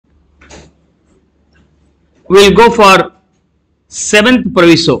We'll go for 7th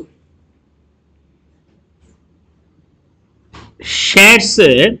proviso. Shares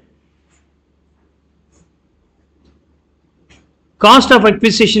cost of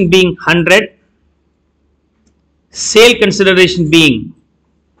acquisition being 100, sale consideration being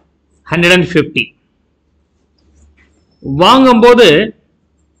 150. வாங்கும்போது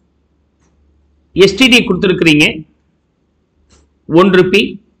STT கொடுத்திருக்கிறீங்க 1 ரூபாய்,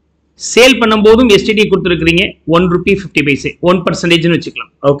 sale பண்ணும்போதும் STT கொடுத்திருக்கிறீங்க 1 ரூபாய் 50 பைசே, 1% ன்னு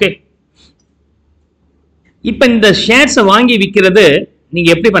வெச்சுக்கலாம். ஓகே, இப்போ இந்த ஷேர்ஸ் வாங்கி விக்கிறது நீங்க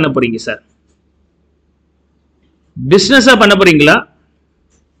எப்படி பண்ண போறீங்க சார்? பிசினஸா பண்ண போறீங்களா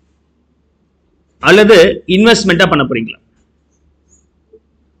அல்லது இன்வெஸ்ட்மெண்டா பண்ண போறீங்களா?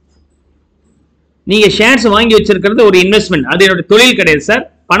 நீங்க ஷேர்ஸ் வாங்கி வச்சிருக்கிறது ஒரு இன்வெஸ்ட்மெண்ட், அது என்னோட தொழில் கிடையாது சார்.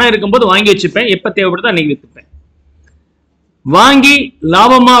 பணம் இருக்கும்போது வாங்கி வச்சுப்பேன், எப்ப தேவைப்படுதோ அன்னைக்கு வித்துப்பேன். வாங்கி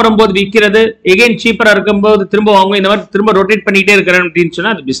லாபமா வரும்போது விற்கிறது, எகைன் சீப்பரா இருக்கும்போது திரும்ப வாங்குவோம், இந்த மாதிரி திரும்ப ரொட்டேட் பண்ணிட்டே இருக்கிறேன் அப்படின்னு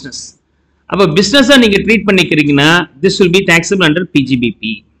சொன்னா அது பிசினஸ். அப்ப பிசினஸா நீங்க treat பண்ணிக்கிறீங்கன்னா this will be taxable under PGBP.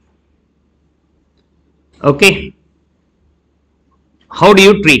 Okay, how do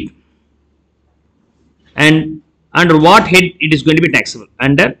you treat and under what head it is going to be taxable?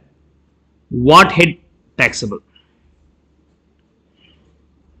 Under what head taxable?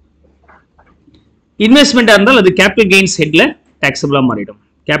 இன்வெஸ்ட்மெண்டா இருந்தால் அது கேபிட்டல் கெயின்ஸ் ஹெட்ல டாக்ஸபிளா மாறிடும்.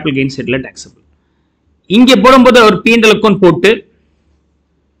 Capital gains ஹெட்ல taxable. இங்க போடும்போது அவர் P&L account போட்டு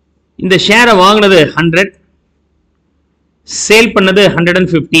இந்த ஷேரை வாங்குனது 100, sale பண்ணது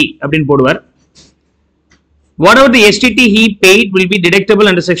 150 அப்படினு போடுவார். Whatever the STT he paid will be deductible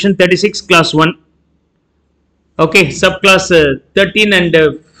under section 36 class 1. Okay, subclass 13 and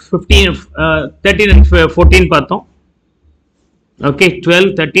 15 13 and 14 பார்த்தோம். Okay, 12,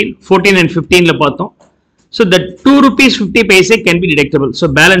 13, 14 and 15 ல பார்த்தோம். So the 2 rupees 50 paise can be deductible. So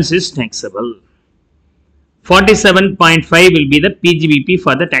balance is taxable. 47.5 will be the PGBP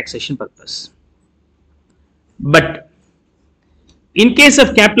for the taxation purpose. But in case of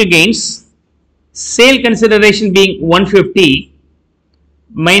capital gains, sale consideration being 150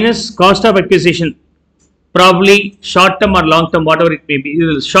 minus cost of acquisition, probably short term or long term, whatever it may be.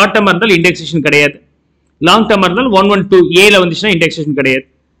 Short term இருந்தால் indexation கிடையாது, long term இருந்தால் 112A ல வந்துச்சுன்னா indexation கிடையாது.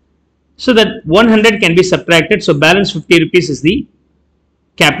 So that 100 can be subtracted. So balance 50 rupees is the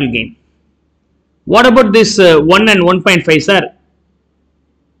capital gain. What about this 1 and 1.5 sir?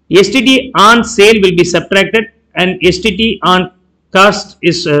 STT on sale will be subtracted and STT on cost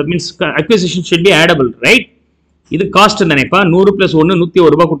is means acquisition should be addable, right? இது cost தானேப்பா. 100 plus 1 101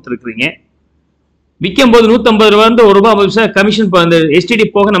 ரூபாய் கொடுத்துருக்கீங்க. விற்கும்போது 150 ரூபாய் வந்து 1 ரூபாய் commission அந்த STT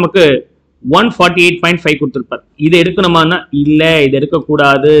போக நமக்கு 148.5 கொடுத்திருப்பார். இதை எடுக்கணுமானா இல்ல, இது எடுக்க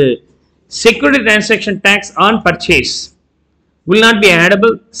கூடாது. Security transaction tax on purchase will not be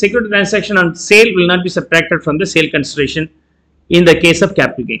addable. Security transaction on sale will not be subtracted from the sale consideration in the case of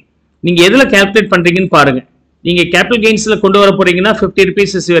capital gain. நீங்க எதுல கால்குலேட் பண்றீங்கன்னு பாருங்க. நீங்க கேபிட்டல் கெயின்ஸ்ல கொண்டு வர போறீங்கன்னா 50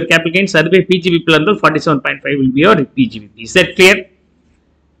 rupees is your capital gains, அதுவே PGBP ல இருந்தால் 47.5 will be your PGBP. Is that clear?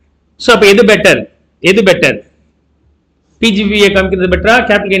 So அப்ப எது பெட்டர்? எது பெட்டர்? PGBP காமிக்கிறது பெட்டரா,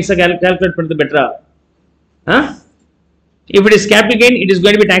 கேபிட்டல் கெயின்ஸ் கால்குலேட் பண்றது பெட்டரா? If it is capital gain, it is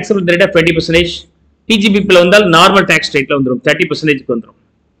going to be taxable at the rate of 20%. PGBP ல வந்தால் நார்மல் டாக்ஸ் ரேட்ல வந்துரும், 30% க்கு வந்துரும்.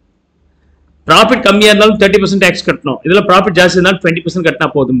 ப்ராஃபிட் கம்மியா இருந்தாலும் 30% டாக்ஸ் கட்டணும். இதுல ப்ராஃபிட் ஜாஸ்தி இருந்தாலும் 20% கட்டினா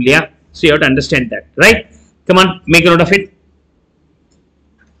போதும் இல்லையா? So you have to understand that, right? Come on, make a note of it.